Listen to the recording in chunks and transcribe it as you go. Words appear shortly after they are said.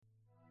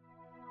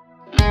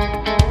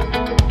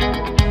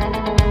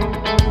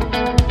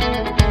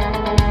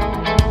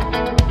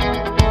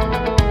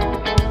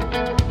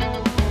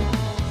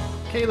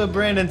Caleb,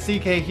 Brandon,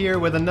 CK here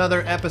with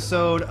another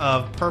episode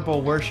of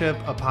Purple Worship,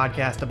 a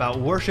podcast about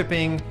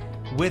worshiping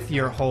with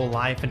your whole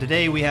life. And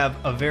today we have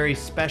a very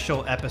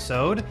special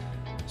episode.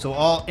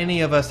 So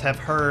any of us have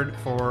heard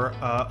for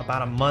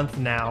about a month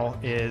now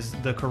is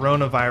the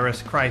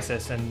coronavirus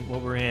crisis and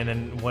what we're in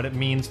and what it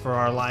means for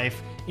our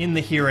life in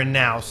the here and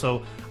now.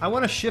 So I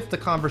want to shift the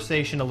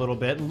conversation a little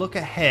bit, look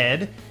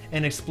ahead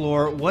and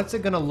explore what's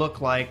it going to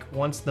look like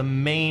once the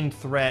main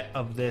threat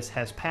of this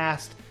has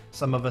passed.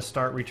 Some of us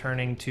start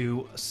returning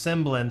to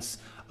semblance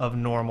of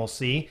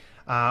normalcy.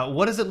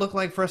 What does it look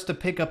like for us to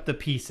pick up the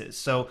pieces?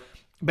 So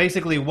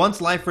basically, once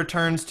life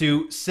returns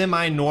to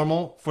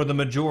semi-normal for the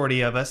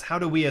majority of us, how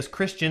do we as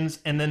Christians,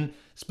 and then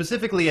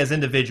specifically as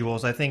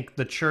individuals, I think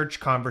the church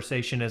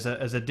conversation is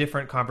a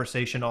different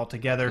conversation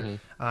altogether. Mm-hmm.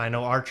 I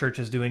know our church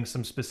is doing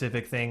some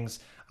specific things,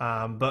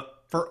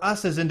 but for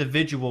us as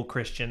individual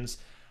Christians,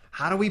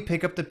 how do we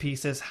pick up the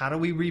pieces? How do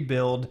we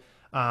rebuild?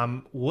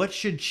 What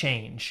should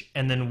change?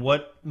 And then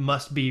what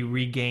must be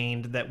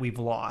regained that we've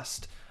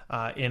lost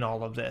in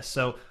all of this?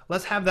 So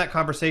let's have that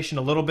conversation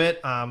a little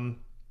bit. I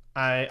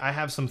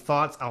have some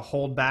thoughts I'll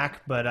hold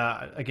back, but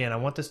again, I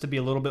want this to be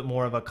a little bit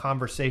more of a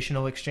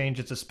conversational exchange.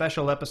 It's a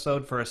special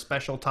episode for a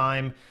special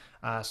time,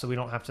 so we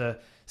don't have to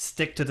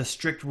stick to the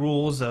strict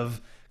rules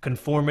of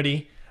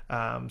conformity.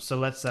 So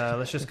let's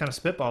just kind of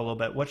spitball a little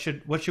bit. What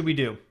should we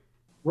do?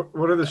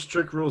 What are the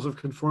strict rules of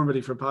conformity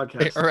for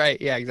podcasts?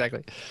 Right. Yeah,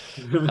 exactly.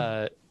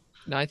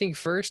 No, I think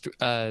first,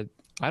 I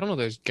don't know.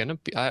 There's going to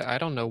be, I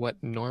don't know what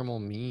normal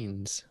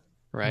means,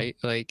 right?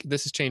 Mm-hmm. Like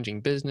this is changing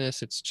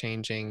business. It's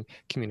changing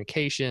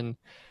communication.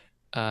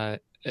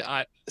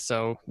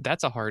 So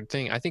that's a hard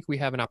thing. I think we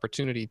have an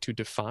opportunity to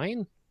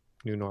define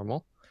new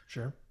normal.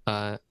 Sure.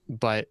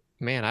 But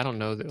man, I don't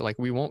know that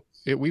we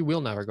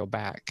will never go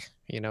back,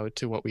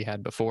 to what we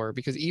had before,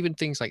 because even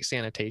things like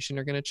sanitation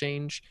are going to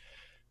change.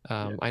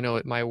 I know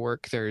at my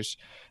work there's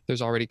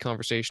already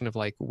conversation of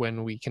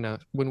when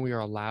we are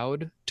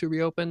allowed to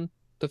reopen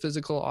the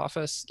physical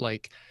office,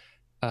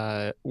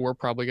 we're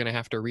probably going to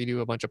have to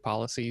redo a bunch of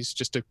policies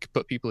just to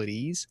put people at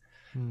ease.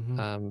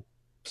 Mm-hmm.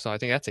 So I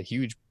think that's a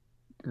huge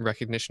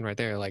recognition right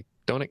there.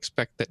 Don't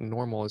expect that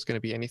normal is going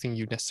to be anything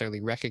you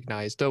necessarily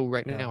recognize, though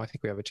right now I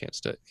think we have a chance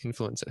to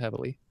influence it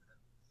heavily.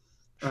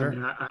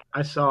 Sure.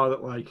 I saw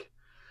that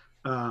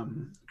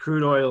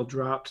crude oil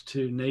dropped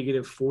to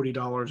negative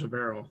 $40 a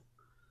barrel.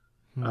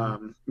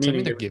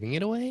 Meaning they're giving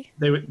it away?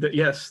 They would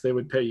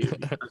pay you.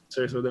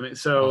 Seriously,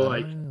 so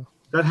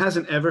that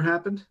hasn't ever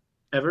happened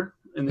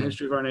in the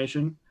history of our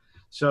nation.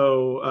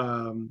 So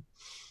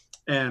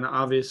and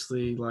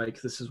obviously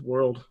this is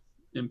world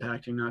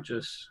impacting, not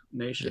just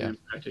nation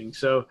impacting.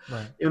 So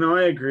right.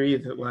 I agree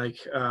that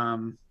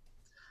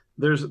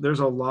there's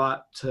a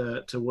lot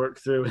to work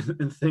through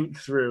and think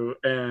through,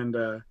 and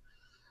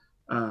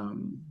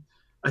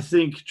I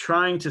think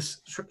trying to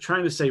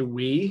say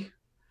we,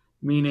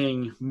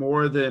 meaning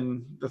more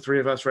than the three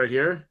of us right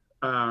here,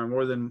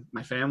 more than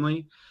my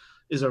family,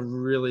 is a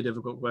really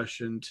difficult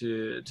question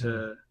to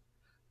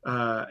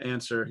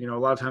answer. A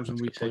lot of times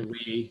when we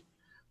say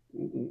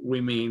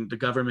we mean the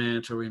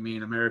government, or we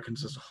mean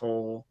Americans as a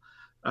whole.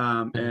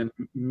 And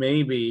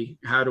maybe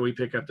how do we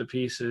pick up the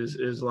pieces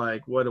is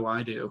what do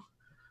I do?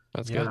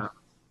 That's good.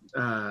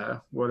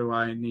 What do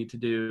I need to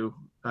do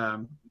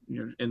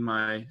in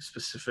my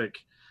specific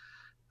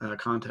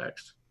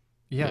context?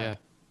 Yeah.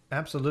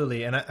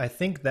 Absolutely. And I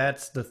think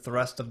that's the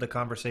thrust of the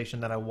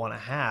conversation that I want to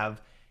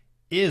have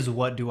is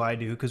what do I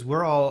do? Because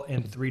we're all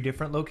in three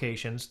different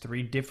locations,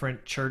 three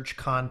different church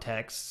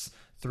contexts,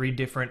 three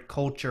different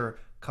culture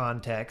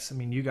contexts. I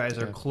mean, you guys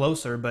are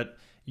closer, but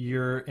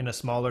you're in a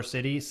smaller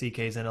city.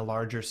 CK's in a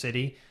larger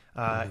city,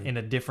 in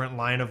a different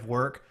line of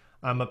work.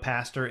 I'm a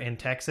pastor in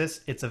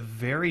Texas. It's a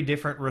very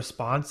different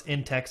response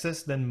in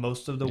Texas than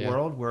most of the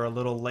world. We're a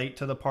little late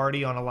to the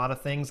party on a lot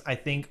of things. I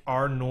think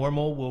our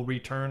normal will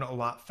return a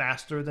lot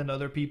faster than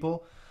other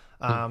people.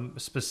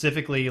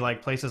 Specifically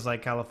places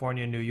like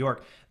California and New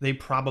York, they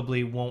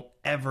probably won't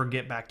ever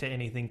get back to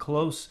anything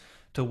close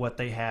to what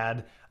they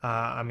had.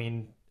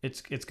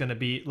 It's going to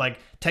be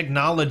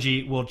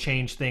technology will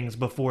change things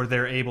before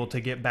they're able to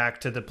get back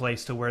to the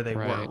place to where they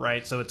were,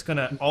 right? So it's going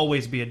to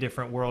always be a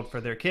different world for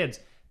their kids.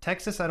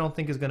 Texas, I don't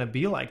think is going to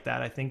be like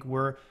that. I think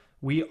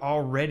we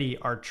already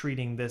are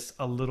treating this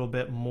a little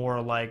bit more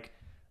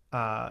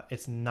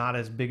it's not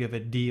as big of a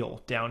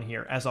deal down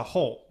here as a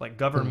whole,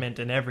 government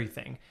and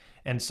everything.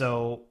 And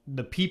so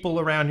the people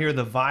around here,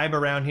 the vibe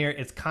around here,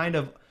 it's kind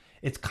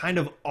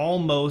of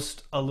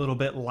almost a little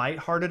bit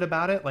lighthearted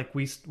about it.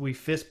 We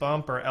fist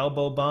bump or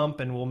elbow bump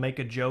and we'll make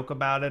a joke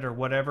about it or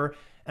whatever.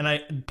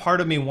 And part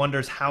of me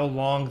wonders how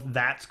long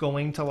that's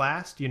going to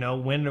last.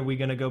 When are we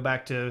going to go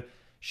back to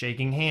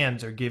shaking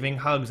hands or giving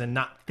hugs and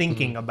not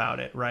thinking about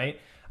it, right?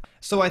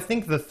 So I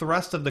think the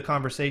thrust of the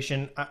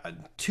conversation,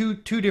 two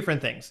different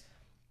things.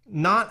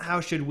 Not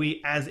how should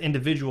we as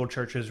individual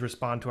churches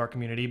respond to our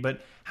community,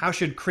 but how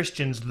should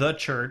Christians, the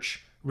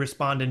church,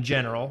 respond in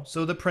general.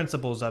 So the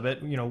principles of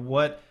it,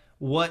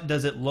 what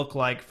does it look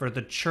like for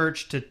the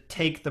church to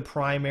take the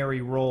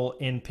primary role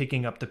in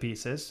picking up the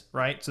pieces,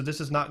 right? So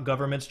this is not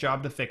government's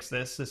job to fix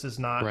this. This is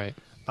not, Right.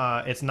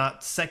 it's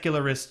not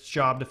secularists'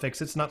 job to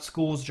fix it. It's not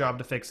school's job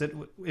to fix it.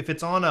 If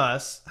it's on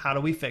us, how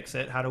do we fix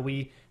it? How do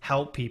we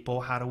help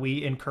people? How do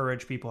we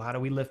encourage people? How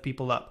do we lift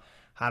people up?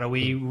 How do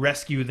we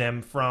rescue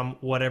them from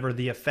whatever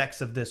the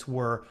effects of this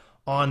were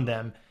on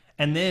them?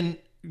 And then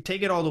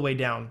take it all the way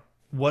down.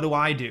 What do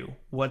I do?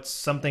 What's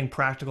something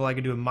practical I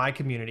could do in my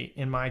community,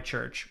 in my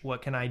church?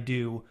 What can I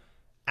do,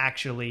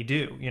 actually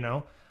do, you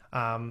know?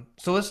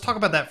 So let's talk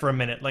about that for a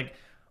minute. Like,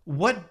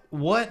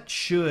 what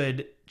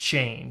should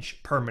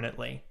change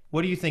permanently?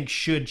 What do you think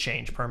should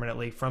change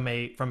permanently from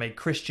a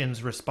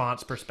Christian's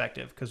response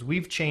perspective? Because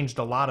we've changed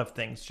a lot of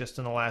things just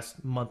in the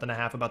last month and a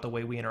half about the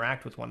way we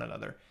interact with one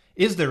another.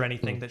 Is there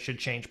anything that should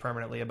change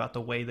permanently about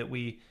the way that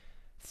we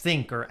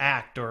think or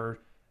act or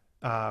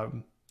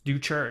do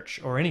church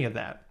or any of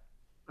that?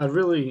 I'd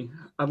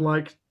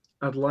like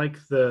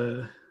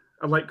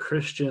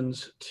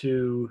Christians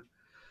to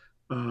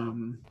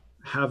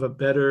have a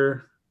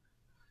better.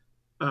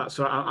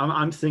 So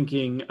I'm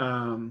thinking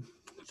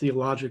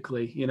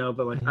theologically, you know,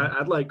 but like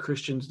I'd like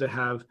Christians to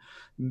have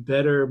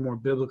better, more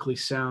biblically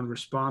sound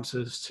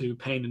responses to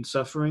pain and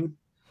suffering,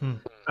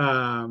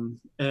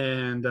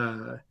 and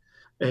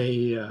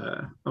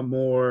a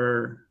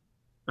more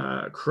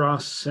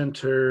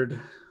cross-centered,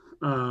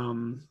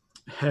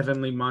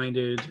 heavenly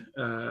minded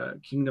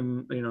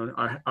kingdom. You know,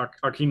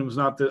 our kingdom is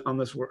not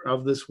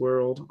of this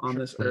world, on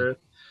this earth,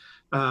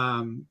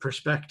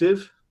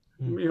 perspective.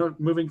 You know,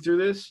 moving through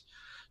this,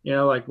 you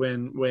know, like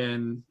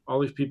when all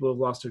these people have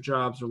lost their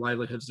jobs, their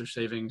livelihoods, their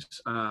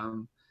savings,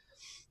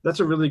 that's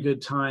a really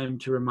good time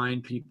to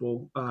remind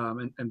people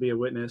and be a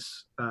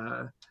witness,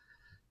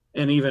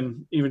 and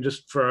even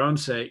just for our own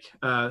sake,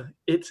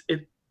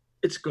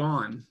 it's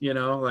gone, you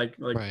know, like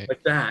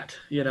that,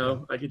 you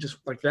know, like it just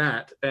like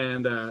that,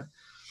 and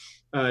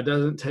it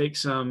doesn't take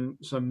some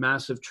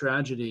massive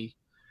tragedy.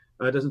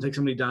 It doesn't take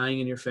somebody dying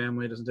in your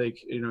family. It doesn't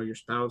take, you know, your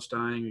spouse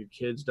dying or your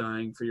kids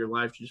dying for your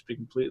life to just be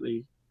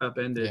completely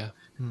upended.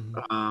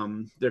 Yeah.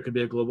 There could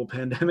be a global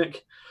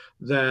pandemic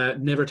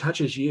that never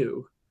touches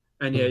you,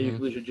 and yeah, you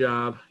could lose your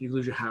job, you could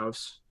lose your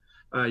house,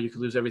 you could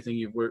lose everything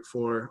you've worked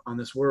for on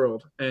this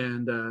world,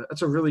 and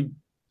that's a really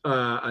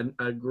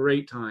a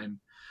great time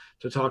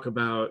to talk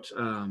about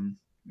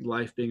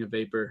life being a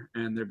vapor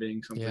and there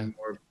being something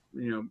more,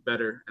 you know,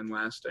 better and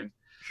lasting.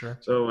 Sure.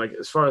 So like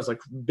as far as like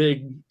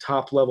big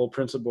top level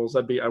principles,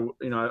 that'd be I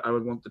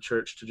would want the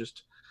church to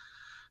just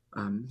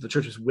the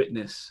church's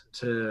witness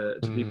to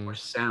be more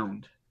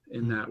sound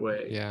in that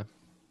way. Yeah.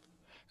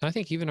 And I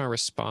think even our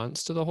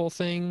response to the whole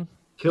thing,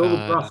 kill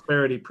the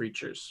prosperity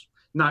preachers.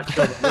 Not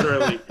kill them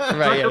literally.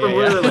 Right, kill them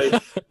literally.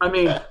 I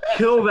mean,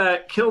 kill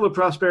the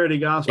prosperity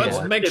gospel.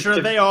 Let's make sure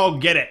they all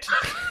get it.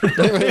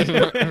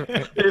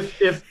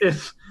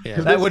 if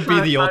that would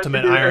be the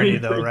ultimate irony,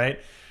 though, right?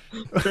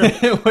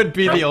 It would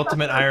be the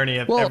ultimate irony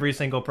if every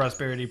single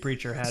prosperity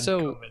preacher had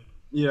COVID.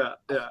 Yeah.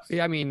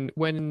 I mean,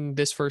 when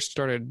this first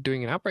started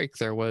doing an outbreak,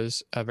 there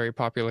was a very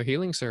popular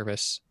healing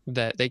service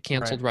that they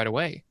canceled right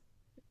away.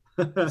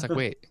 It's like,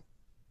 wait,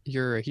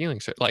 you're a healing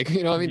service, like,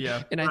 you know, I mean,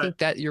 and I think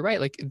that you're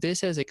right. Like,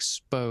 this has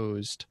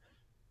exposed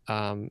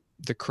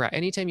the crack.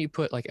 Anytime you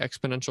put like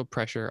exponential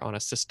pressure on a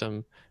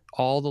system,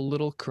 all the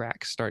little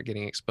cracks start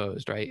getting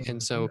exposed, right?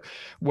 And so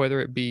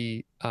whether it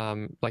be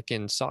like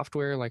in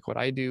software, like what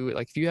I do,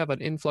 like if you have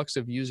an influx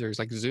of users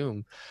like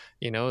Zoom,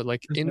 you know,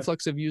 like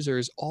influx of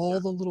users, all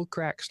the little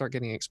cracks start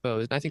getting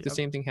exposed. And I think the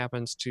same thing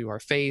happens to our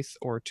faith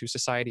or to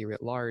society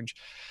writ large,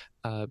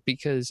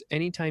 because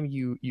anytime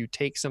you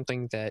take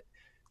something that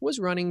was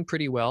running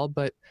pretty well,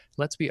 but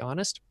let's be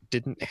honest,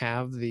 didn't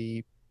have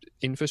the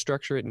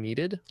infrastructure it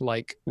needed,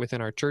 like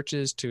within our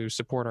churches to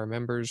support our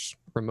members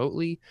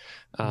remotely.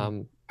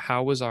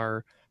 How was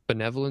our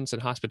benevolence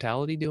and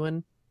hospitality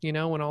doing, you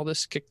know, when all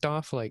this kicked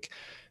off? Like,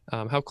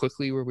 how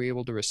quickly were we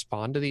able to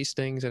respond to these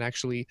things and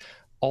actually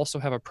also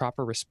have a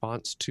proper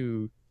response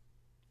to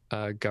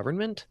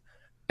government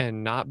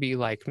and not be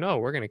like, no,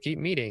 we're going to keep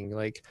meeting,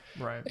 like,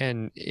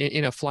 and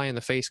in a fly in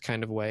the face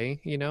kind of way,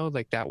 you know,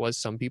 like that was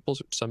some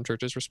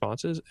churches'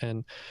 responses.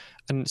 And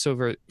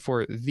so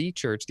for the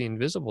church, the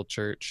invisible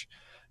church,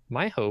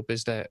 my hope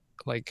is that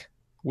like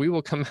we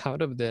will come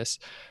out of this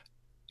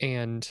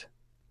and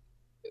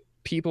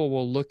people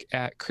will look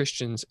at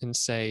Christians and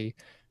say,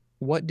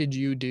 what did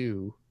you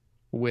do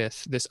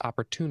with this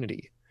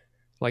opportunity?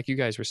 Like you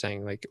guys were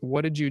saying, like,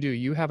 what did you do?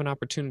 You have an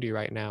opportunity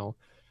right now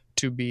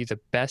to be the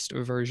best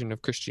version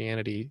of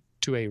Christianity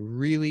to a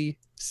really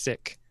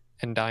sick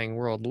and dying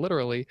world,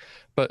 literally,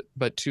 but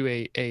to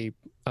a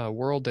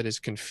world that is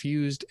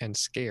confused and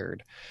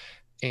scared.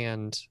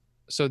 And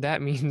so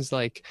that means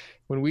like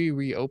when we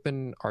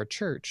reopen our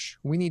church,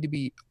 we need to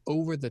be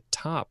over the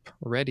top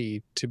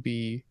ready to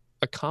be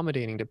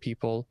accommodating to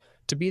people,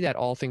 to be that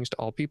all things to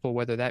all people,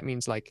 whether that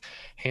means like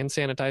hand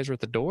sanitizer at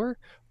the door,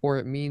 or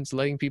it means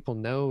letting people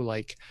know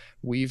like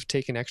we've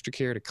taken extra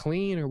care to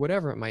clean, or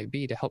whatever it might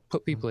be, to help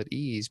put people at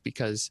ease,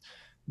 because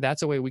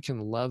that's a way we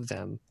can love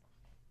them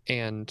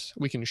and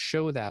we can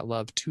show that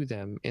love to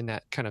them in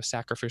that kind of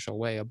sacrificial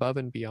way above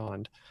and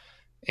beyond.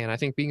 And I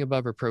think being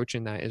above reproach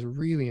in that is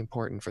really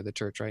important for the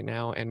church right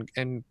now,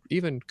 and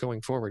even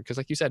going forward, because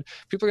like you said,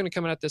 people are going to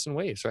come at this in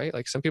waves, right?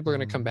 Like some people are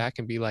going to come back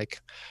and be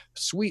like,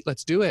 sweet,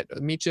 let's do it,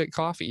 meet you at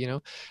coffee, you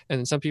know. And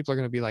then some people are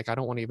going to be like, I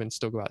don't want to even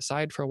still go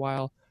outside for a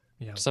while.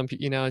 Yeah. Some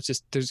people, you know, it's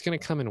just, there's going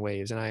to come in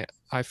waves. And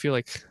I feel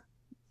like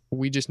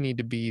we just need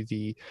to be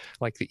the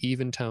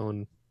even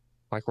tone,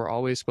 like we're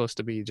always supposed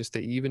to be, just the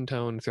even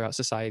tone throughout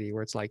society,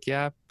 where it's like,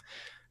 yeah,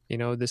 you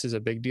know, this is a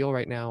big deal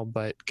right now,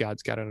 but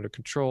God's got it under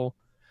control.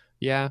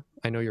 Yeah,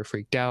 I know you're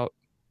freaked out.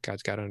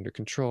 God's got it under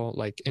control.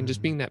 Like, and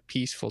just being that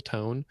peaceful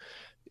tone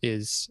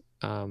is,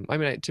 I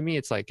mean, to me,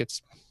 it's like,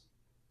 it's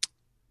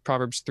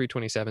Proverbs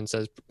 3:27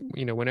 says,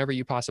 you know, whenever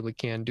you possibly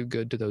can, do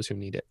good to those who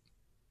need it.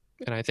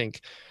 And I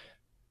think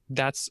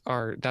that's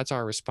our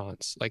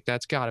response. Like,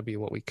 that's got to be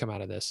what we come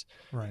out of this.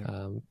 Right.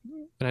 And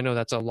I know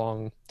that's a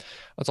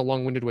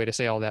long-winded way to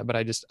say all that, but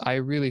I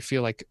really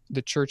feel like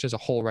the church as a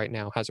whole right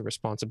now has a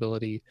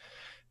responsibility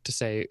to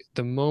say,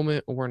 the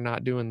moment we're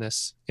not doing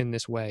this in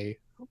this way,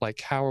 like,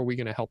 how are we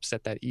going to help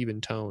set that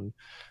even tone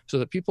so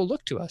that people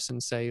look to us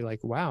and say,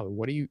 like, wow,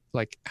 what do you,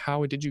 like,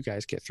 how did you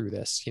guys get through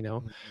this, you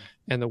know?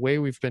 And the way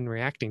we've been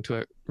reacting to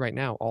it right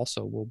now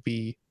also will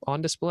be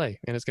on display,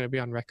 and it's going to be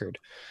on record.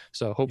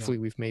 So hopefully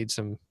we've made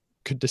some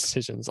good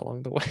decisions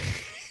along the way.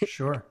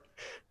 Sure.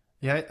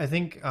 Yeah, I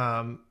think,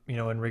 you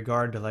know, in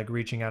regard to like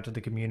reaching out to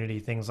the community,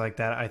 things like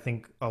that, I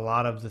think a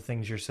lot of the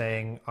things you're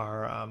saying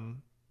are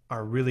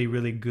really,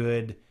 really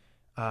good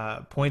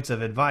points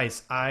of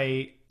advice.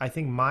 I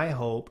think my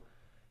hope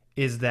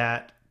is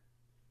that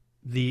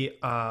the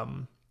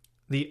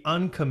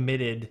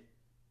uncommitted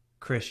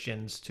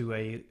Christians to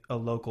a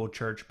local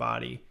church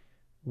body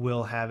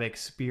will have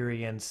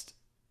experienced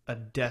a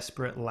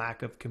desperate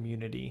lack of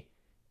community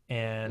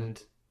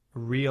and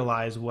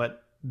realize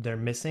what they're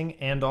missing,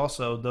 and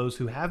also those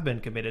who have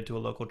been committed to a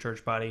local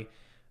church body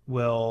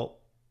will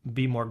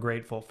be more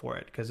grateful for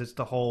it, because it's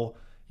the whole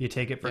you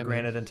take it for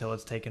granted until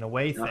it's taken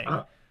away thing.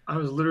 I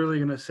was literally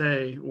going to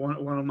say one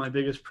of my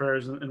biggest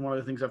prayers, and one of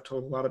the things I've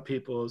told a lot of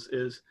people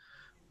is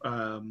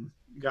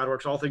God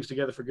works all things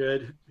together for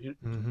good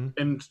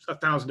in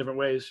 1,000 different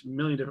ways, a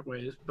million different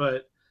ways.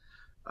 But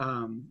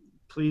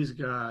please,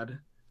 God,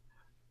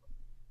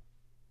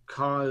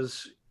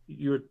 cause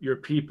your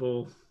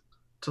people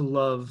to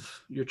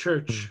love your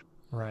church,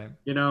 right?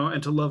 You know,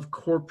 and to love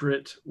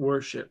corporate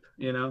worship.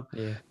 You know,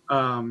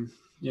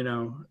 you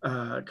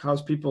know,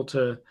 cause people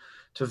to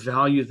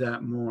value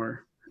that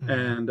more,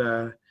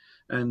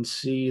 and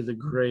see the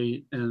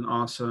great and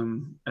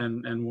awesome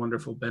and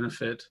wonderful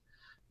benefit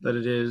that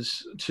it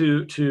is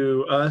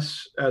to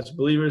us as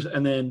believers,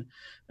 and then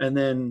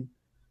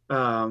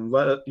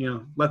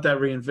let that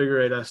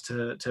reinvigorate us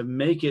to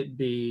make it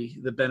be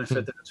the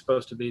benefit that it's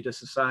supposed to be to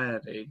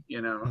society,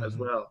 you know, as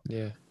well.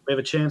 Yeah, we have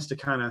a chance to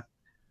kind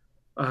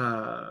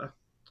of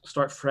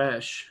start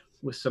fresh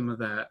with some of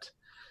that.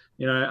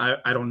 You know,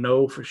 I don't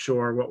know for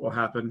sure what will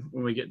happen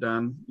when we get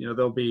done. You know,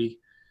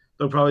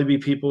 there'll probably be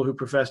people who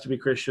profess to be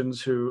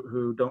Christians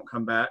who don't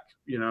come back,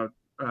 you know,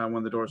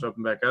 when the doors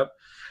open back up.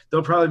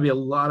 There'll probably be a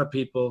lot of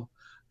people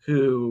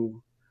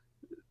who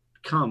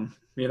come,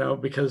 you know,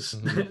 because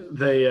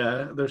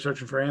they're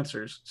searching for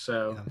answers.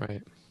 So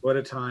what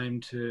a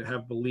time to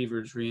have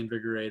believers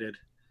reinvigorated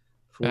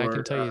for I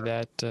can tell you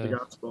that the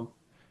gospel.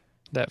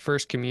 That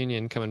first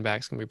communion coming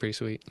back is going to be pretty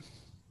sweet.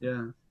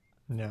 Yeah.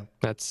 Yeah.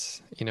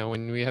 That's, you know,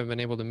 when we haven't been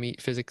able to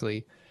meet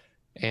physically,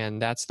 and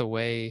that's the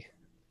way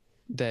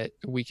that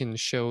we can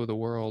show the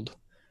world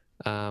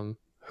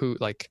who,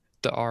 like,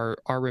 are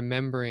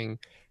remembering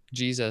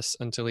Jesus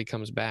until he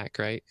comes back,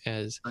 right?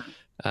 As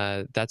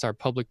that's our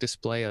public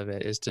display of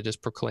it, is to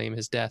just proclaim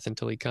his death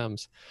until he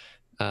comes.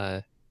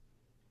 That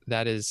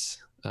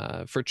is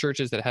for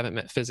churches that haven't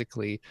met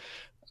physically,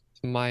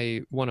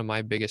 one of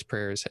my biggest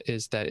prayers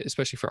is that,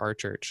 especially for our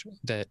church,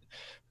 that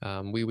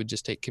we would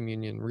just take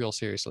communion real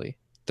seriously,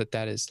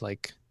 that is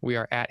like, we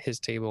are at his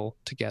table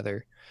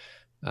together,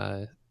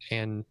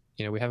 and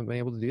you know, we haven't been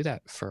able to do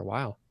that for a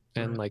while,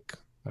 and like,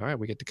 all right,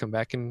 we get to come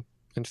back and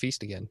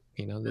feast again,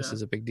 you know. This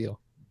is a big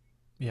deal.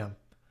 Yeah.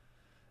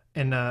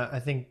 And I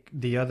think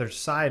the other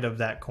side of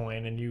that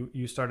coin, and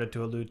you started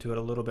to allude to it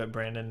a little bit,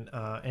 Brandon,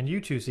 and you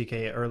too,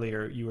 CK,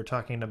 earlier, you were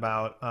talking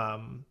about,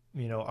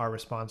 you know, our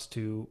response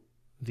to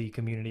the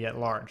community at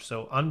large.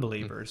 So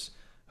unbelievers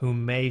who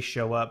may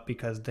show up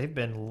because they've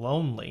been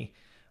lonely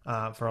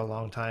for a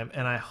long time.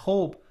 And I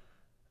hope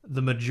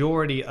the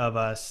majority of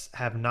us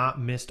have not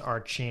missed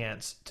our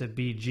chance to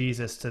be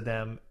Jesus to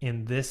them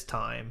in this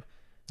time,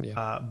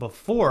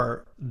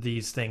 before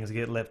these things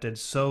get lifted,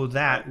 so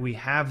that we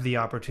have the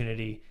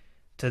opportunity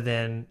to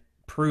then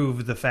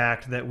prove the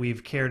fact that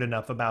we've cared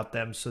enough about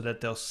them so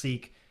that they'll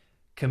seek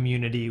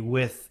community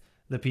with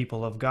the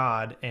people of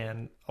God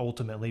and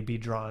ultimately be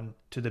drawn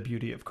to the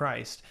beauty of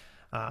Christ.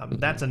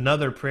 That's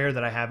another prayer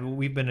that I have.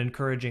 We've been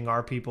encouraging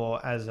our people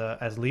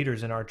as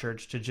leaders in our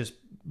church to just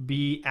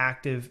be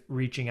active,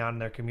 reaching out in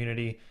their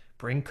community,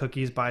 bring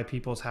cookies by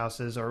people's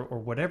houses, or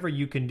whatever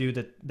you can do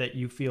that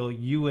you feel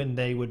you and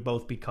they would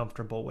both be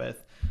comfortable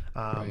with.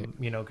 Right.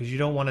 You know, because you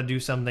don't want to do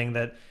something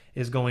that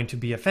is going to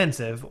be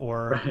offensive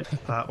Right.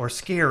 or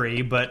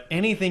scary, but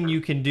anything you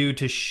can do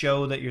to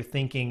show that you're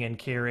thinking and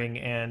caring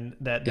and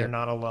that they're Yep.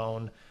 not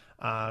alone.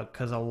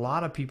 Because a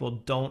lot of people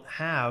don't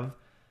have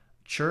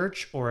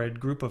church or a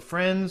group of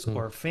friends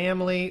or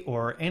family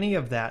or any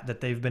of that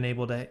they've been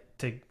able to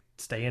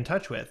stay in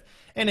touch with.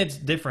 And it's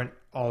different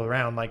all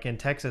around. Like in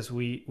Texas,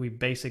 we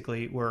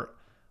basically were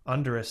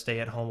under a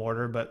stay-at-home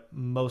order, but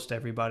most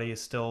everybody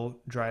is still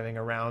driving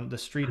around. The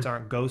streets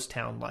aren't ghost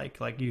town like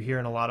you hear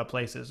in a lot of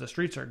places. The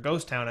streets are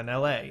ghost town in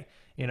LA.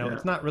 You know, Yeah.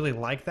 it's not really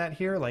like that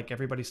here. Like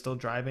everybody's still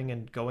driving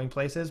and going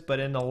places, but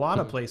in a lot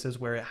of places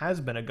where it has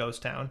been a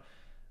ghost town,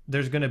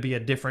 there's going to be a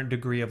different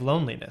degree of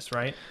loneliness,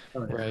 right?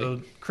 Oh, yeah. Right.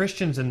 So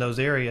Christians in those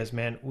areas,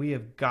 man, we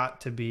have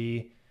got to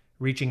be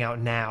reaching out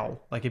now.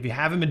 Like if you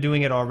haven't been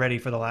doing it already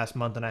for the last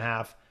month and a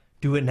half,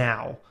 do it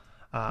now.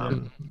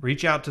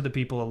 Reach out to the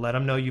people and let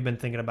them know you've been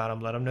thinking about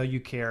them. Let them know you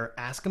care.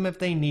 Ask them if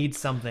they need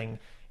something.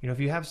 You know, if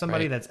you have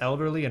somebody Right. that's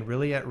elderly and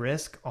really at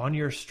risk on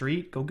your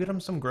street, go get them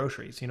some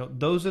groceries. You know,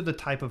 those are the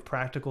type of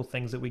practical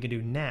things that we can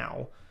do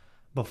now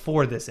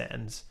before this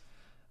ends.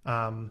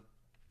 Do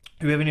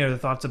we have any other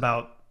thoughts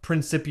about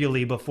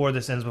principially before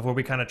this ends, before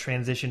we kind of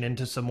transition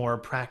into some more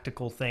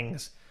practical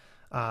things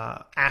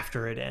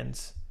after it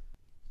ends?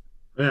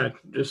 Yeah,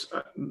 just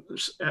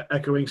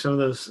echoing some of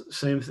those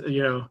same,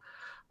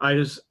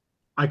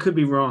 I could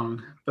be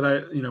wrong,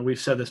 but we've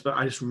said this, but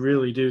I just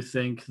really do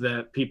think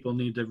that people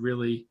need to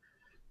really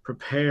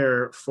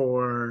prepare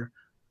for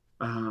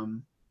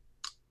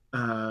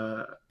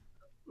a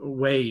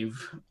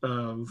wave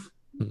of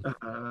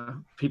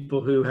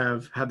people who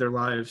have had their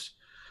lives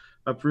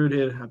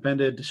uprooted,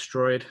 upended,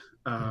 destroyed,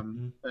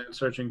 and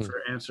searching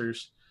for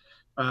answers.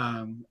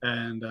 And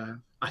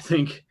I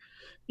think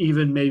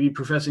even maybe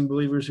professing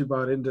believers who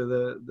bought into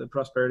the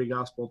prosperity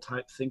gospel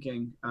type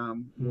thinking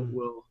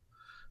will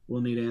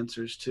need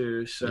answers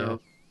too. So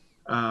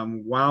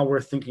while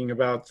we're thinking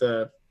about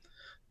the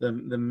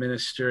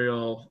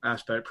ministerial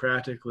aspect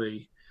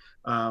practically,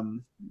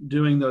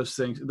 doing those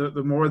things,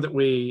 the more that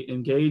we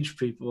engage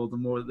people, the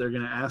more they're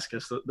going to ask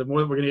us, the more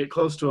that we're going to get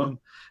close to them,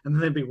 and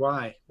then they'd be,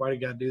 why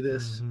did God do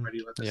this? Why do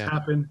you let this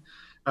happen?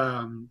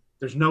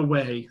 There's no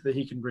way that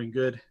he can bring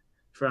good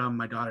from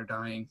my daughter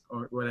dying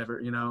or whatever,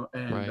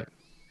 and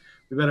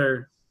we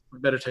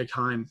better take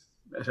time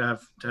to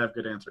have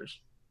good answers.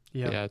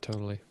 Yeah,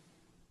 totally.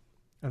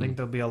 I think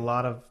there'll be a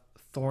lot of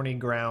thorny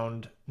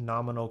ground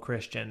nominal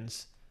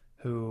Christians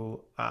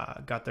who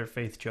got their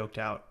faith choked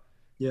out.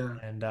 Yeah.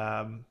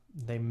 And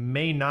they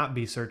may not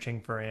be searching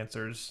for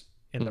answers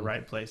in the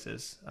right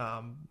places.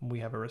 We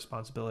have a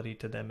responsibility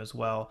to them as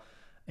well.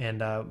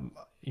 And,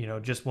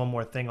 just one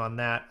more thing on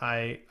that.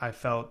 I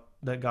felt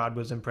that God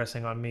was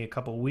impressing on me a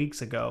couple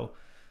weeks ago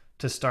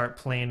to start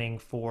planning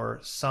for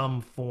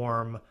some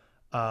form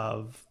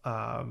of,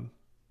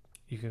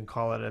 you can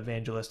call it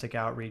evangelistic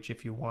outreach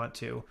if you want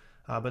to,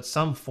 but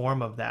some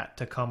form of that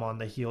to come on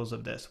the heels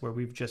of this, where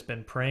we've just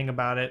been praying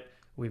about it.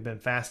 We've been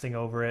fasting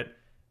over it,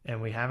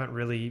 and we haven't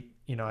really,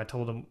 I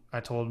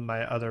told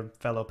my other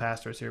fellow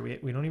pastors here,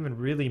 we don't even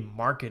really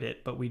market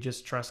it, but we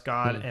just trust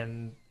God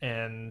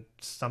and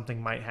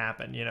something might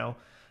happen,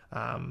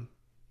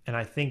 and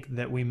I think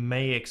that we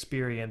may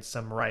experience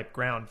some ripe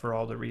ground for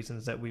all the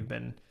reasons that we've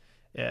been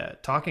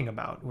talking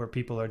about, where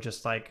people are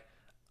just like,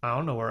 I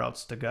don't know where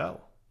else to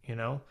go,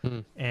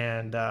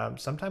 and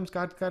sometimes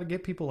God's got to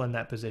get people in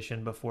that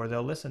position before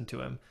they'll listen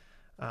to him.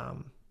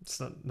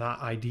 It's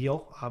not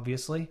ideal,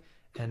 obviously.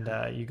 And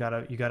you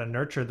gotta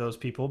nurture those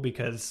people,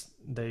 because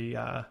they,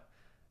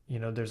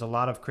 there's a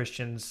lot of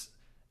Christians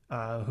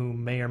who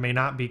may or may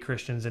not be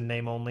Christians in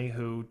name only,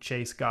 who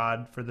chase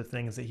God for the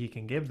things that he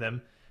can give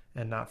them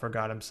and not for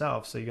God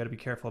himself. So you got to be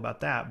careful about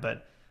that.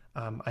 But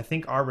I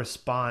think our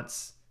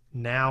response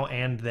now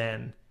and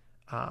then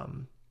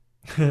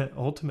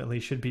ultimately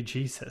should be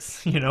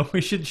Jesus.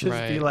 We should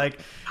just be like,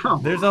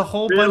 there's a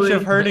whole bunch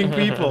of hurting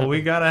people.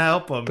 We got to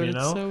help them, But it's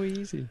so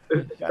easy.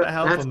 We got to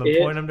help them and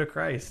point them to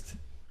Christ.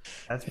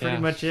 That's pretty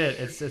much it.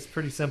 It's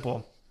pretty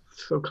simple.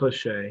 So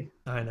cliche.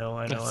 I know.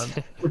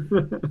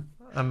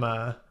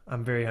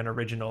 I'm very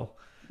unoriginal.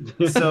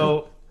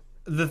 So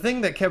the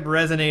thing that kept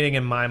resonating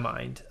in my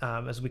mind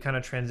as we kind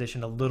of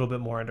transitioned a little bit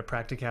more into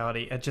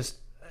practicality,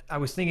 I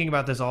was thinking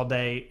about this all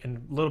day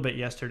and a little bit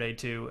yesterday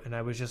too, and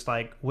I was just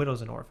like,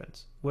 widows and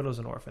orphans.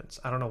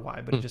 I don't know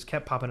why, but it just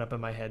kept popping up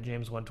in my head.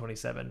 James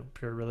 1:27,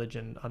 pure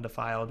religion,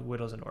 undefiled,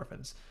 widows and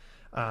orphans.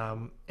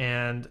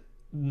 And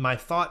my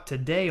thought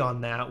today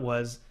on that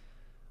was,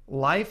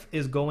 life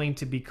is going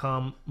to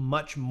become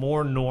much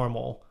more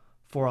normal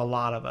for a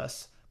lot of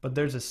us, but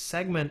there's a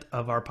segment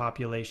of our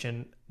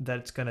population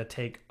that's going to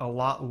take a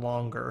lot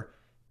longer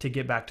to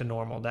get back to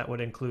normal. That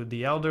would include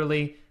the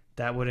elderly.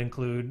 That would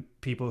include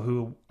people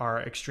who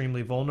are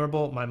extremely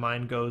vulnerable. My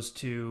mind goes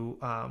to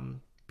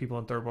people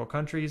in third world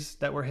countries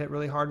that were hit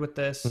really hard with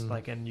this,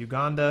 like in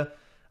Uganda,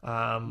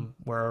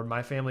 where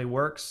my family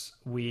works.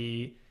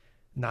 We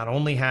not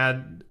only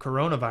had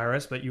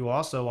coronavirus, but you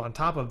also, on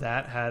top of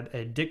that, had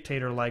a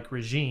dictator like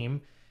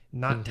regime,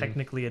 not Hmm.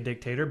 technically a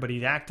dictator, but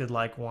he acted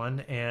like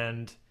one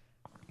and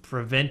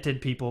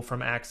prevented people from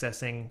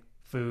accessing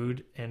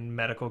food and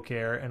medical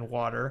care and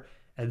water.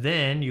 And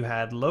then you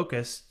had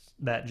locusts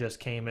that just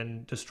came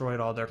and destroyed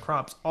all their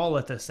crops all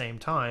at the same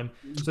time.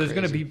 So there's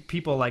going to Crazy. be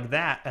people like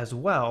that as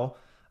well.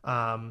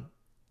 Um,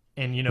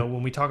 and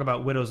when we talk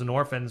about widows and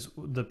orphans,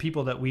 the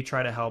people that we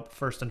try to help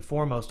first and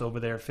foremost over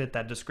there fit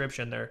that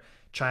description. They're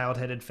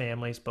child-headed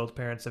families. Both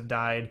parents have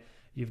died.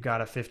 You've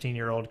got a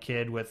 15-year-old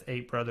kid with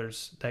 8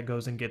 brothers that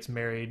goes and gets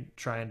married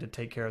trying to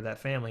take care of that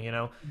family.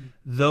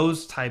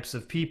 Those types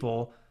of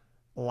people,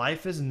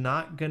 life is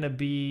not going to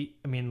be,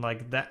 I mean,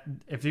 like that.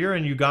 If you're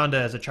in Uganda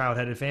as a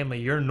child-headed family,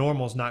 your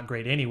normal's not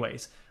great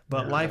anyways,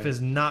 but Yeah. life is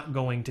not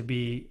going to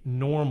be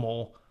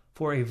normal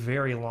for a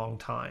very long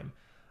time.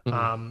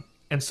 Hmm.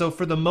 And so,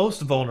 for the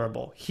most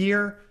vulnerable,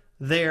 here,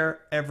 there,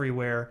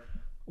 everywhere,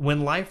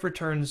 when life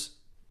returns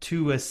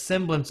to a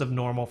semblance of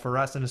normal for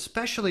us, and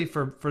especially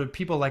for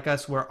people like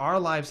us where our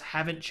lives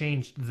haven't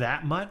changed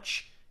that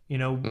much,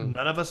 Mm.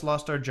 none of us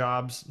lost our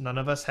jobs, none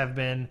of us have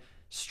been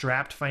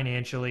strapped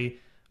financially.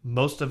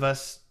 Most of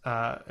us,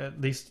 at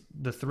least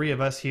the three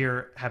of us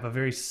here, have a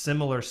very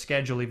similar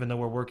schedule, even though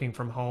we're working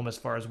from home as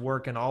far as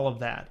work and all of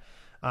that.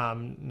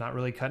 Not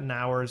really cutting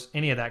hours,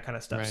 any of that kind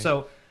of stuff. Right.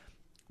 So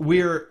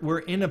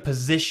we're in a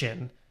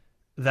position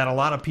that a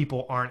lot of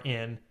people aren't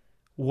in.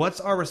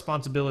 What's our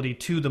responsibility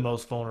to the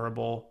most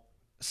vulnerable,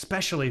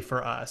 especially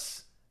for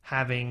us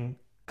having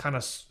kind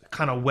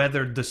of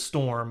weathered the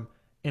storm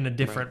in a Right.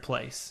 different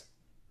place?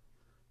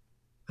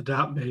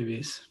 Adopt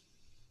babies.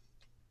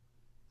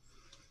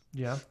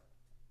 Yeah.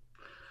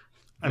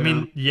 I You know,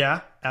 mean,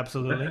 yeah,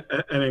 absolutely.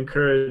 and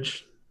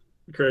encourage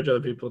other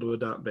people to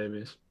adopt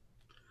babies.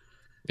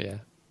 Yeah.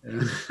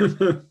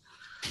 Yeah.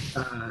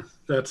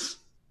 That's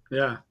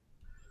yeah.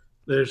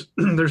 There's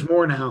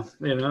more now.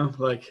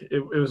 Like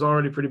it was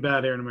already pretty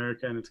bad here in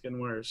America, and it's getting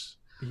worse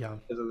Yeah.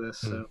 because of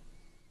this. Mm. So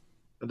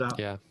adopt,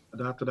 Yeah.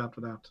 adopt, adopt,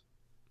 adopt.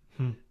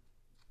 Hmm.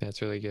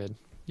 That's really good.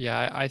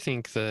 Yeah, I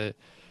think the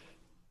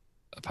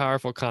a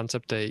powerful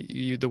concept that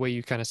the way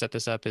you kind of set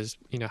this up is,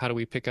 how do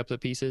we pick up the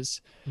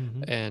pieces?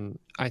 Mm-hmm. And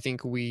I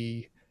think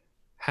we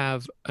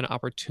have an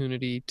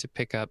opportunity to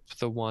pick up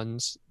the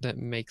ones that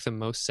make the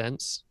most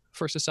sense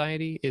for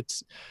society.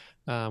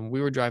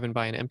 We were driving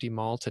by an empty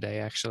mall today,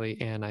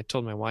 actually, and I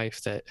told my wife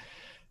that,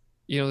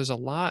 there's a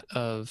lot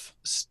of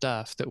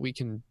stuff that we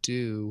can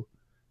do.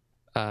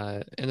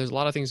 And there's a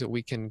lot of things that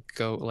we can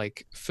go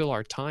like fill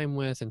our time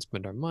with and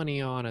spend our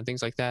money on and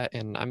things like that.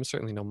 And I'm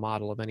certainly no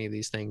model of any of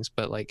these things,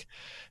 but like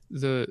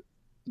the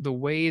the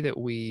way that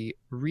we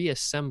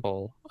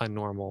reassemble a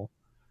normal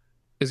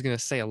is going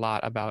to say a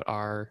lot about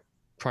our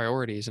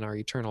priorities and our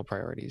eternal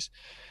priorities.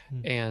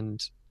 Hmm.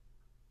 And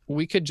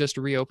we could just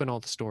reopen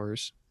all the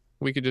stores.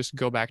 We could just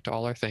go back to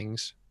all our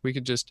things. We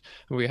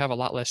have a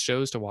lot less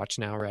shows to watch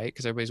now, right?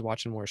 Because everybody's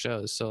watching more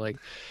shows. So like,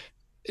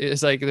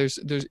 it's like there's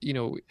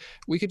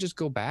we could just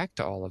go back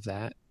to all of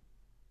that,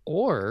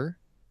 or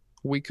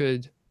we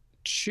could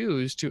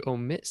choose to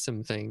omit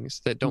some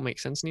things that don't make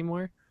sense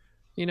anymore,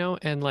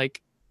 and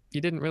like you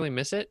didn't really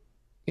miss it.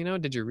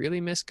 Did you really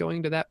miss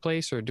going to that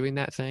place or doing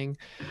that thing?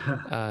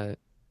 uh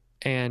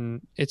and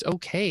it's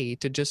okay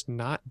to just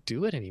not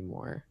do it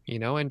anymore,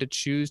 and to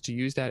choose to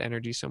use that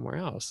energy somewhere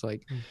else.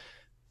 Like, Mm.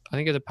 I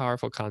think it's a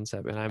powerful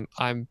concept, and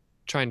I'm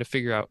trying to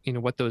figure out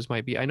what those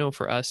might be. I know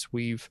for us,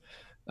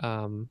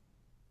 um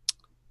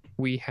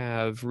we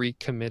have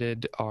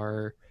recommitted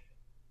our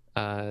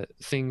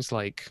things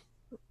like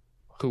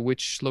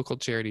which local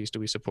charities do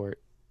we support,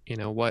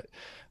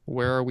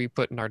 where are we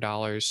putting our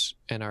dollars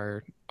and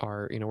our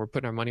we're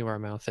putting our money where our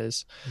mouth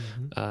is.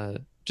 Mm-hmm.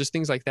 Just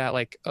things like that,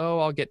 like, oh,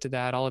 I'll get to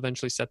that, I'll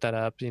eventually set that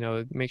up,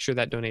 make sure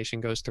that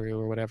donation goes through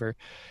or whatever.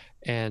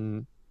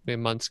 And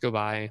months go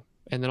by,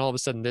 and then all of a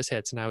sudden this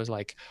hits, and I was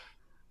like,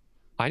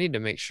 I need to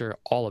make sure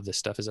all of this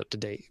stuff is up to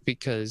date,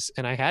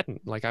 and I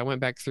hadn't. Like, I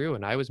went back through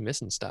and I was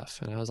missing stuff,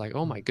 and I was like,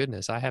 oh my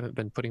goodness, I haven't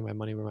been putting my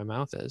money where my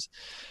mouth is.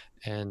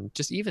 And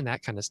just even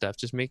that kind of stuff,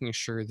 just making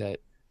sure that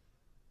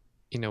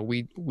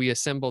we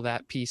assemble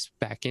that piece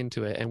back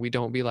into it, and we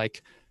don't be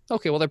like,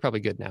 okay, well, they're probably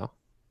good now,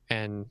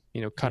 and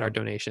cut Yeah. our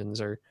donations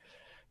or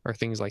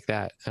things like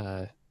that.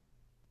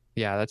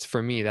 Yeah, that's,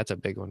 for me, that's a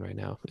big one right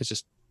now. It's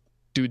just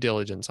due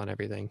diligence on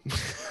everything.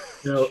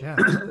 Yeah.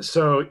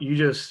 So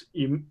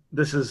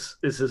this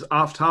is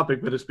off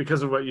topic, but it's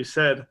because of what you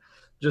said.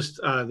 Just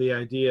the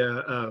idea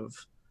of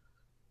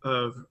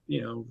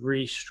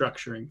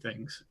restructuring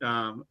things,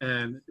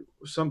 and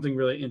something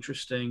really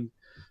interesting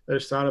that I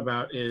just thought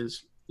about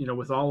is,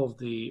 with all of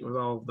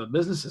the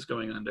businesses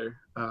going under,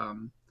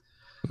 Mm.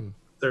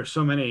 there's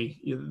so many.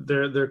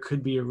 There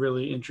could be a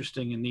really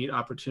interesting and neat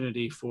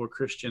opportunity for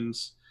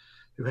Christians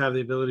who have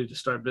the ability to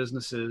start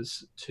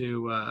businesses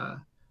to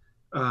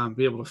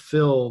be able to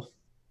fill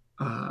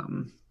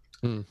um,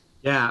 Mm.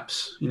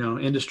 gaps,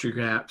 industry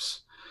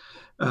gaps,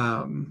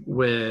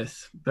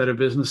 with better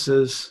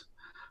businesses,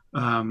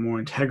 more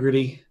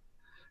integrity,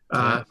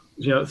 Yeah.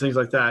 Things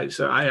like that.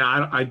 So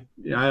I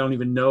don't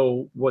even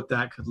know what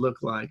that could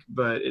look like,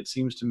 but it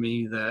seems to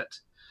me that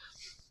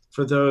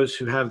for those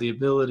who have the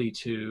ability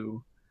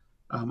to,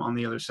 on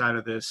the other side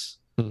of this,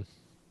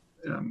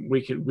 Hmm.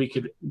 we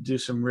could do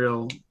some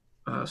real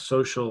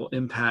social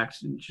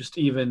impact, just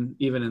even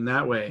in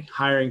that way,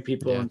 hiring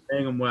people Yeah. and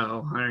paying them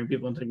well, hiring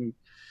people and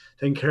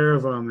taking care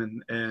of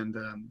them,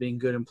 and being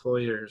good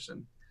employers.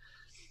 And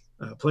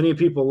plenty of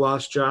people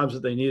lost jobs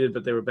that they needed,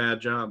 but they were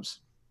bad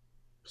jobs.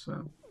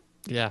 So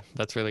Yeah,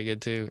 that's really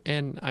good too.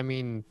 And I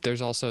mean,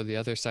 there's also the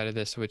other side of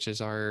this, which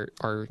is our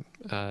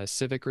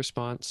civic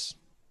response.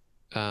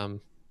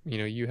 Um,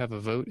 you have a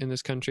vote in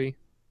this country,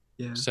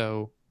 yeah,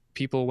 so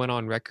people went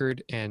on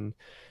record and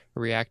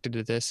reacted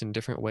to this in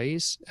different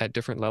ways at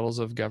different levels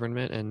of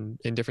government and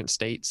in different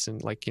states.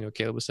 And like,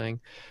 Caleb was saying,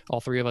 all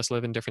three of us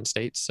live in different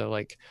states. So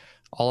like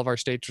all of our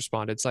states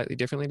responded slightly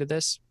differently to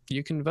this.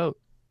 You can vote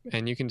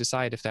and you can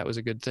decide if that was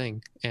a good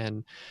thing.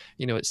 And,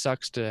 it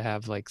sucks to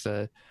have like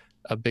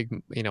a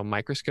big,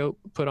 microscope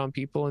put on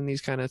people in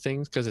these kind of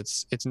things, because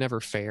it's never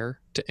fair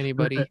to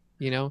anybody,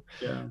 yeah,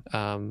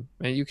 and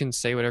you can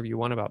say whatever you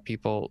want about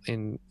people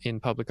in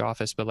public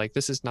office, but like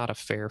this is not a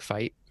fair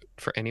fight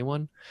for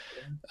anyone.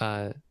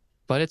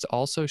 But it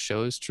also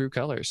shows true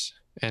colors,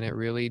 and it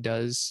really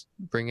does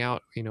bring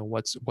out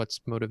what's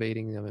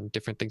motivating them and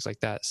different things like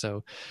that.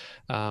 So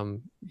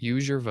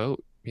use your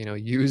vote,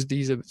 use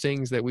these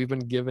things that we've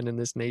been given in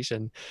this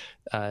nation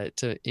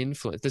to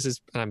influence.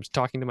 And I'm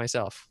talking to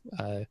myself,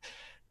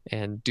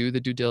 and do the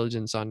due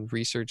diligence on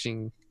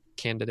researching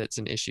candidates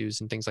and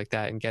issues and things like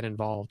that, and get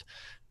involved,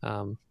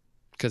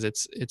 because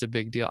it's a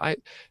big deal.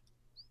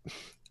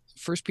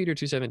 First Peter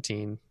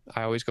 2:17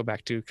 I always go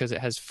back to, because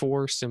it has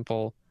 4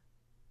 simple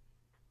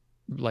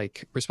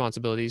like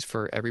responsibilities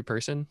for every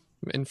person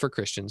and for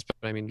Christians, but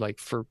I mean like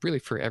for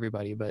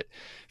everybody, but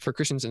for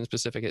Christians in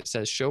specific, it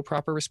says show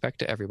proper respect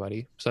to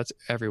everybody. So that's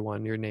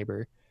everyone, your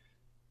neighbor.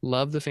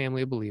 Love the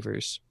family of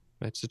believers,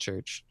 that's the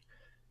church.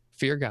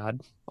 Fear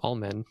God, all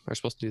men are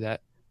supposed to do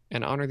that,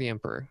 and honor the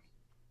emperor,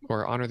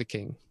 or honor the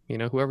king,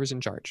 whoever's in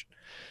charge.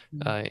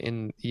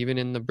 Even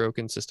in the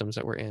broken systems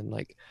that we're in,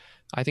 like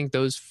I think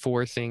those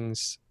 4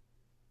 things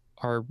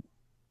are,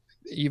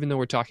 even though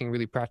we're talking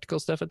really practical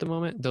stuff at the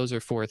moment, those are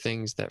 4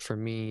 things that for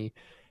me,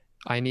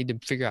 I need to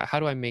figure out, how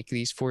do I make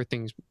these 4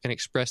 things and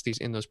express these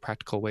in those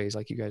practical ways,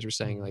 like you guys were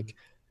saying. Like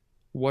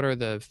what are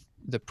the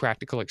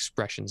practical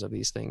expressions of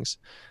these things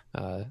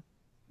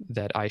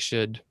that I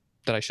should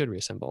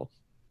reassemble?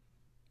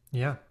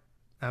 Yeah,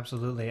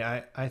 absolutely.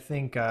 I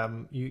think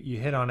you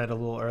hit on it a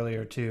little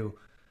earlier too.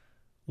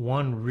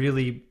 One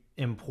really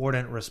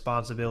important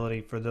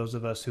responsibility for those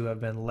of us who have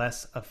been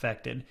less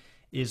affected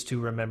is to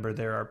remember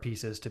there are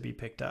pieces to be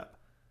picked up.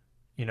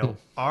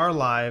 Our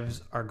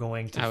lives are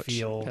going to Ouch.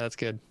 feel That's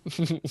good.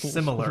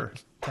 similar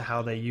to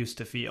how they used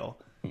to feel.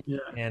 yeah,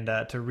 And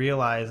to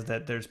realize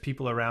that there's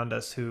people around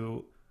us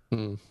who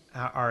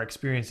are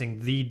experiencing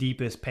the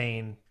deepest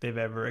pain they've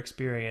ever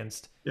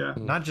experienced, yeah,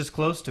 not just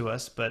close to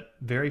us, but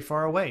very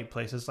far away,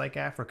 places like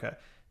Africa,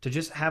 to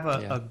just have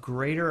a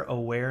greater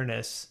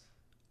awareness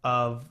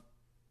of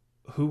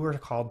who we're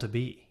called to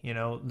be.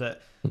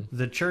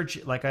 The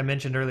church, like I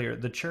mentioned earlier,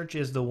 the church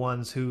is the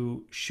ones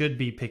who should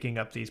be picking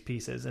up these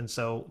pieces. And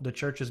so the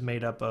church is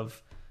made up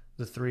of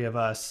the 3 of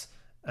us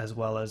as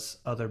well as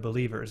other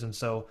believers. And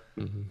so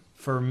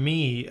for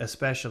me,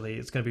 especially,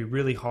 it's going to be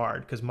really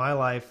hard, because my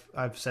life,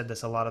 I've said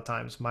this a lot of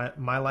times,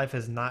 my life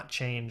has not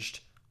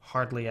changed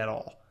hardly at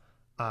all.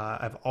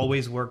 I've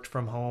always worked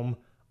from home.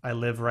 I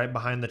live right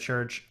behind the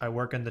church. I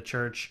work in the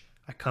church.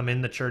 I come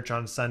in the church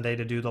on Sunday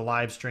to do the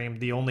live stream.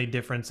 The only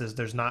difference is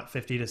there's not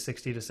 50 to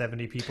 60 to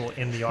 70 people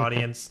in the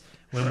audience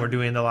when we're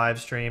doing the live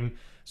stream.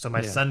 So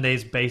my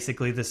Sunday's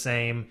basically the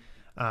same.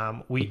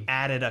 We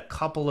added a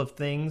couple of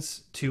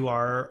things to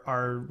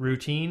our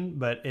routine,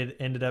 but it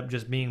ended up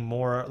just being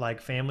more like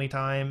family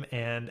time,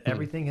 and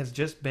everything has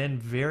just been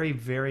very,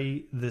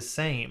 very the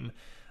same.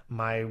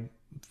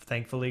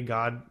 Thankfully,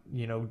 God,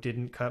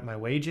 didn't cut my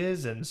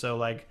wages, and so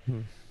like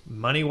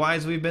money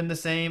wise, we've been the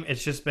same.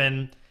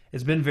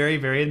 It's been very,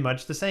 very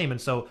much the same.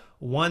 And so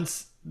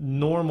once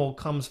normal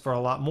comes for a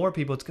lot more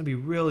people, it's going to be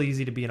real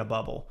easy to be in a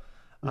bubble.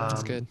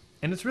 That's good.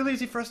 And it's really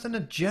easy for us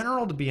in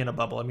general to be in a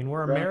bubble. I mean,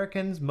 we're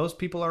Americans. Most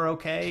people are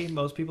okay.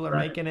 Most people are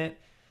making it.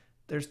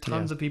 There's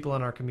tons of people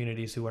in our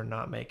communities who are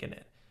not making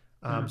it.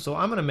 So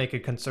I'm going to make a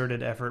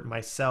concerted effort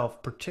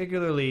myself,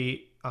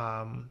 particularly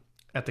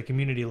at the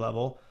community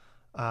level.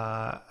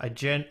 I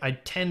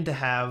tend to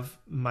have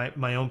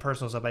my own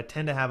personal stuff. I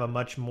tend to have a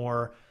much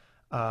more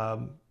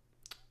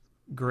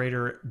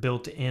greater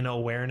built-in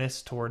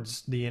awareness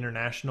towards the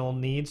international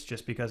needs,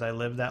 just because I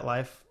live that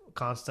life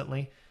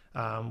constantly,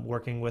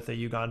 working with a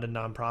Ugandan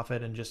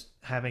nonprofit and just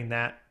having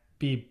that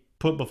be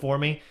put before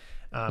me,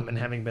 and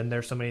having been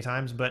there so many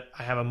times. But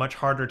I have a much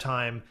harder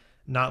time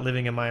not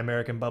living in my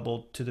American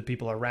bubble to the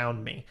people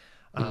around me.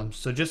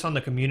 So just on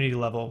the community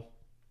level,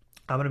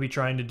 I'm going to be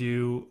trying to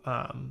do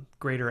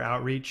greater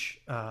outreach,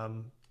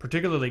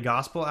 particularly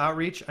gospel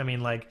outreach. I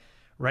mean, like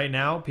right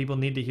now, people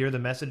need to hear the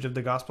message of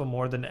the gospel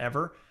more than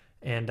ever.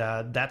 And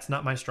that's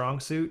not my strong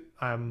suit.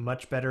 I'm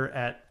much better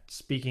at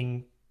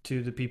speaking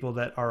to the people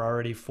that are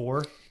already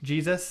for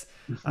Jesus,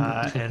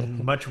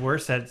 and much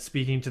worse at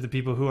speaking to the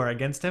people who are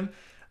against him.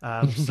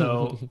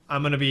 So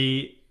I'm going to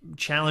be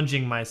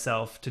challenging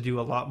myself to do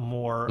a lot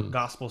more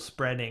gospel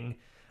spreading,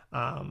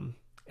 and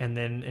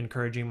then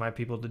encouraging my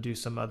people to do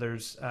some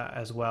others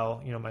as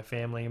well. You know, my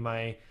family,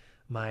 my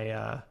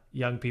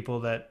young people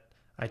that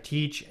I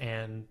teach,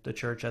 and the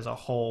church as a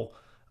whole,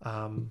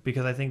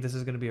 because I think this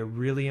is going to be a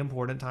really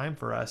important time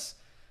for us.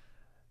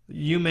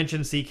 You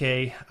mentioned,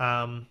 CK,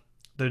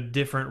 the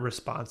different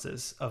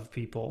responses of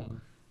people,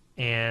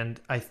 and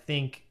I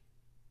think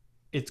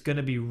it's going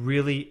to be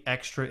really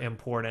extra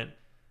important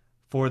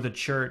for the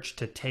church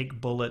to take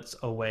bullets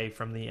away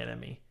from the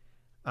enemy,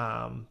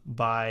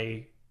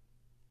 by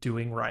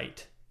doing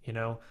right. You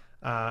know,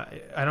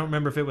 I don't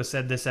remember if it was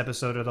said this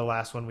episode or the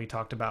last one we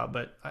talked about,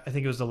 but I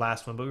think it was the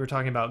last one. But we were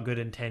talking about good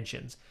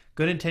intentions.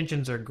 Good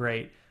intentions are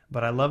great,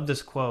 but I love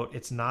this quote.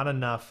 It's not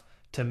enough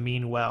to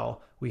mean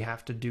well. We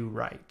have to do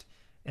right.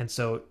 And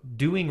so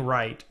doing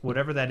right,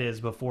 whatever that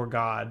is before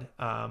God,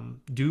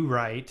 do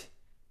right,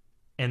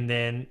 and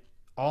then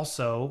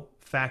also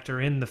factor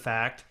in the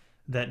fact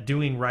that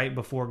doing right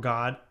before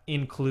God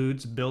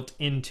includes, built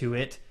into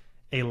it,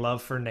 a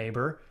love for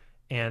neighbor.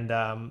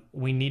 And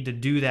we need to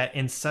do that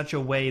in such a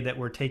way that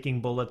we're taking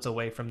bullets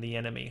away from the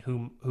enemy,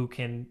 who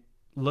can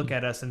look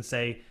at us and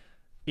say,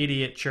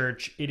 idiot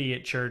church,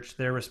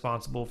 they're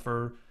responsible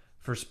for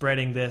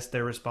spreading this,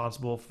 they're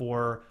responsible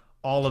for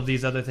all of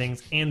these other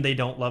things, and they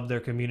don't love their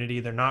community,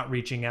 they're not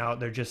reaching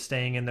out, they're just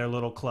staying in their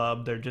little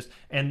club,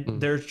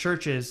 there's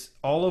churches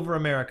all over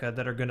America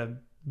that are going to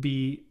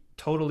be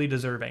totally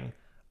deserving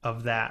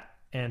of that,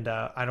 and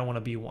I don't want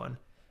to be one,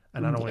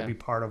 and I don't want to be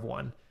part of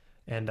one.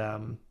 And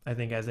I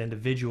think as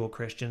individual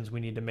Christians,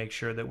 we need to make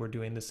sure that we're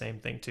doing the same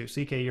thing too.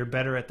 CK, you're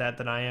better at that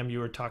than I am. You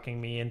were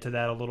talking me into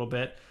that a little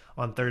bit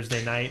on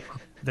Thursday night.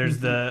 There's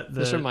the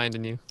just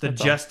reminding you, the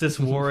justice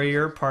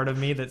warrior part of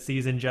me that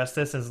sees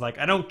injustice and is like,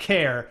 I don't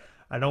care.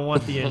 I don't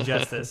want the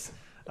injustice.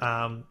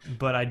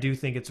 But I do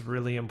think it's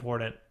really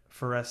important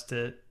for us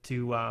to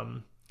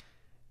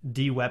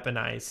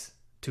de-weaponize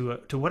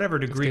to whatever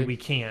degree we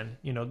can.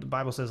 You know, the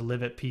Bible says,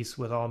 live at peace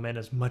with all men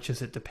as much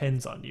as it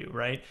depends on you,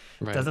 right?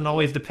 It doesn't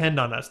always depend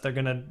on us. They're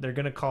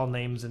gonna call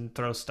names and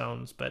throw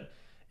stones, but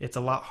it's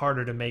a lot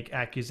harder to make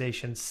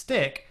accusations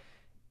stick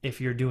if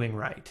you're doing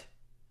right.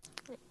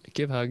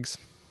 Give hugs.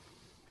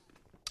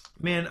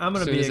 Man, I'm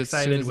gonna be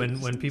excited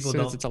when people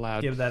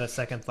don't give that a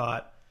second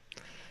thought.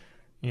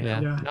 You know?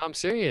 No, I'm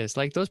serious.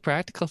 Like those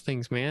practical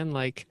things, man.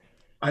 Like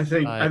I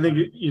think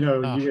you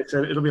know, you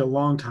said it'll be a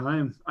long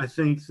time. I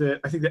think that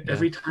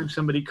every time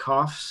somebody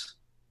coughs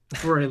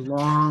for a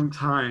long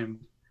time,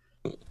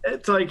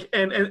 it's like,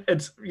 and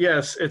it's,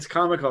 yes, it's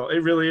comical. It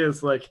really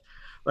is. Like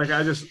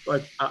I just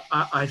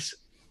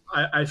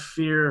I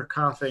fear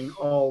coughing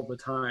all the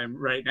time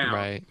right now.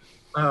 Right.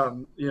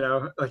 You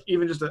know, like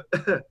even just a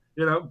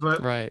you know,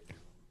 but right.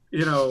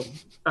 You know,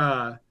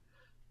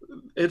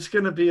 it's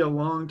going to be a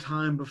long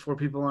time before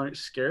people aren't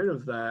scared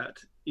of that.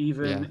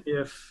 Even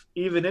if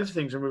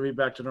things are moving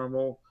back to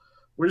normal,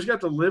 we're just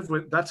got to live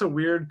with. That's a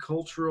weird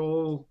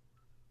cultural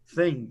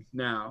thing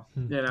now,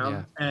 you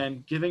know.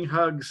 And giving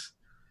hugs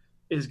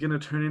is going to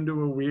turn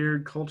into a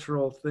weird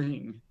cultural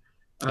thing.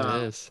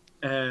 It is.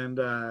 And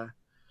there's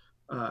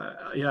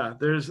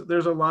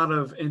a lot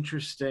of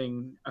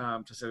interesting,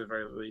 to say the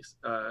very least,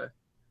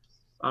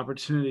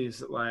 opportunities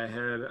that lie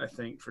ahead, I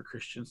think, for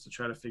Christians to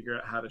try to figure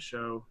out how to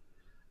show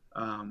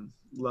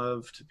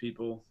love to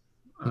people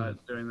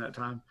during that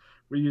time.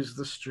 We use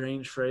the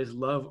strange phrase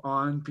 "love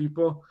on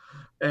people,"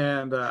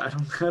 and I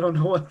don't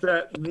know what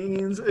that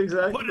means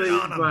exactly,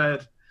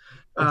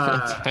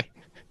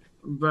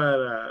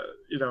 but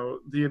you know,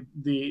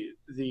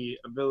 the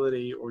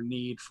ability or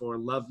need for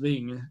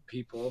loving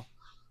people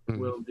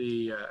will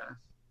be.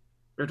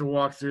 We have to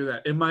walk through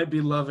that. It might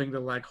be loving to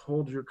like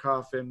hold your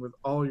coffin with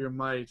all your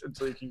might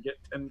until you can get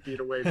 10 feet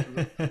away from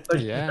it.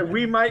 Like,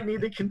 we might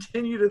need to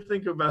continue to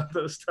think about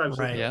those types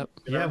of things. Yep.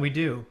 Yeah, we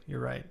do. You're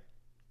right.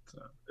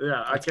 So,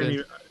 yeah, I can't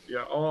even.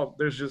 Yeah,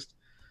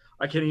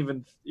 I can't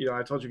even. You know,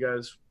 I told you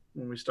guys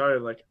when we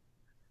started, like,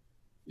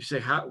 you say,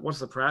 what's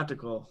the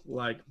practical?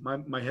 Like,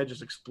 my head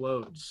just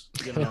explodes,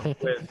 you know,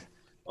 with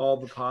all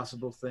the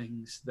possible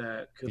things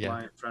that could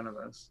lie in front of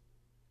us.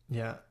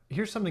 Yeah,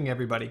 here's something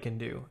everybody can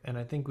do, and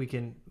I think we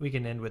can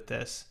end with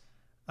this.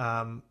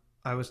 I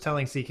was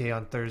telling CK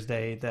on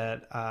Thursday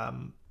that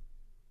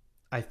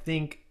I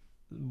think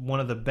one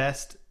of the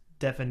best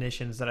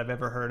definitions that I've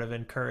ever heard of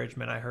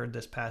encouragement I heard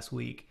this past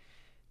week: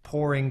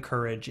 pouring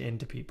courage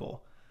into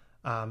people.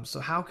 So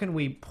how can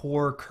we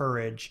pour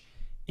courage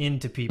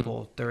into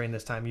people during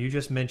this time? You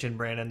just mentioned,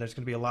 Brandon, there's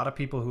going to be a lot of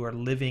people who are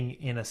living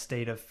in a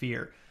state of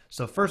fear.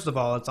 So first of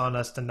all, it's on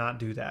us to not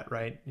do that,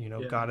 right? You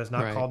know, God has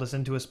not called us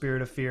into a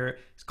spirit of fear.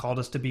 He's called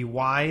us to be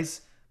wise,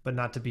 but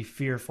not to be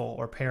fearful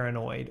or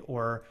paranoid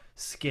or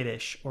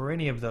skittish or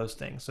any of those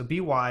things. So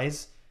be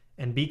wise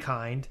and be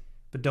kind,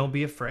 but don't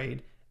be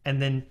afraid. And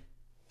then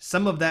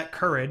some of that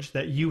courage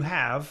that you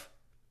have,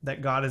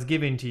 that God is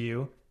giving to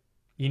you,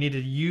 you need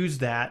to use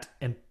that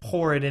and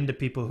pour it into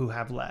people who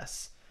have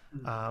less.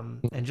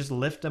 And just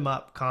lift them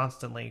up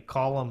constantly.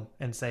 Call them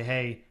and say,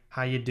 hey,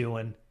 how you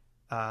doing?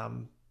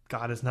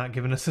 God has not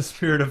given us a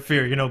spirit of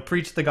fear.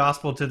 Preach the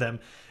gospel to them.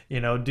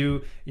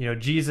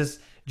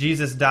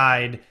 Jesus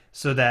died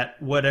so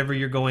that whatever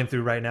you're going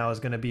through right now is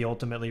going to be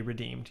ultimately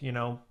redeemed.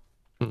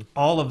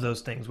 All of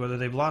those things, whether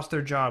they've lost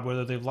their job,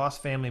 whether they've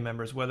lost family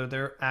members, whether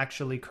they're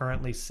actually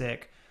currently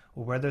sick,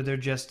 or whether they're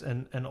just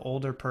an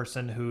older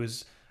person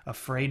who's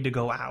afraid to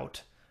go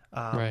out.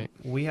 Right.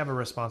 We have a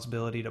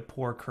responsibility to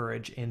pour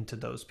courage into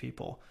those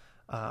people.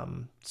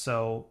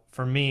 So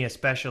for me,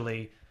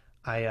 especially,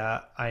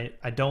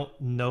 I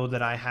don't know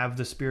that I have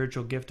the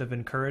spiritual gift of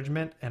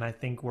encouragement, and I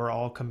think we're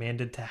all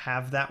commanded to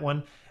have that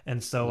one.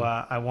 And so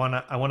I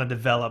wanna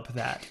develop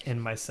that in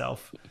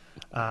myself.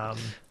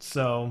 Just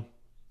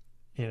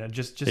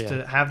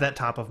to have that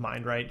top of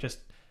mind, right? Just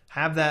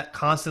have that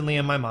constantly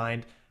in my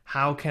mind.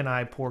 How can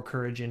I pour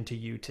courage into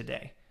you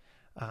today?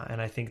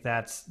 And I think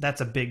that's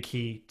a big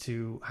key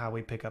to how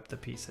we pick up the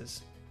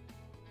pieces.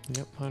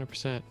 Yep,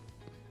 100%.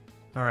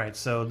 All right,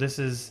 so this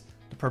is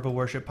the Purple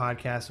Worship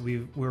Podcast.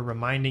 We're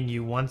reminding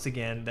you once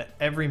again that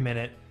every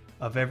minute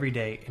of every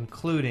day,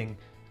 including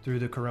through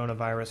the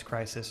coronavirus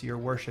crisis, you're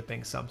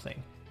worshiping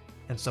something.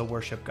 And so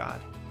worship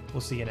God.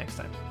 We'll see you next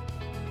time.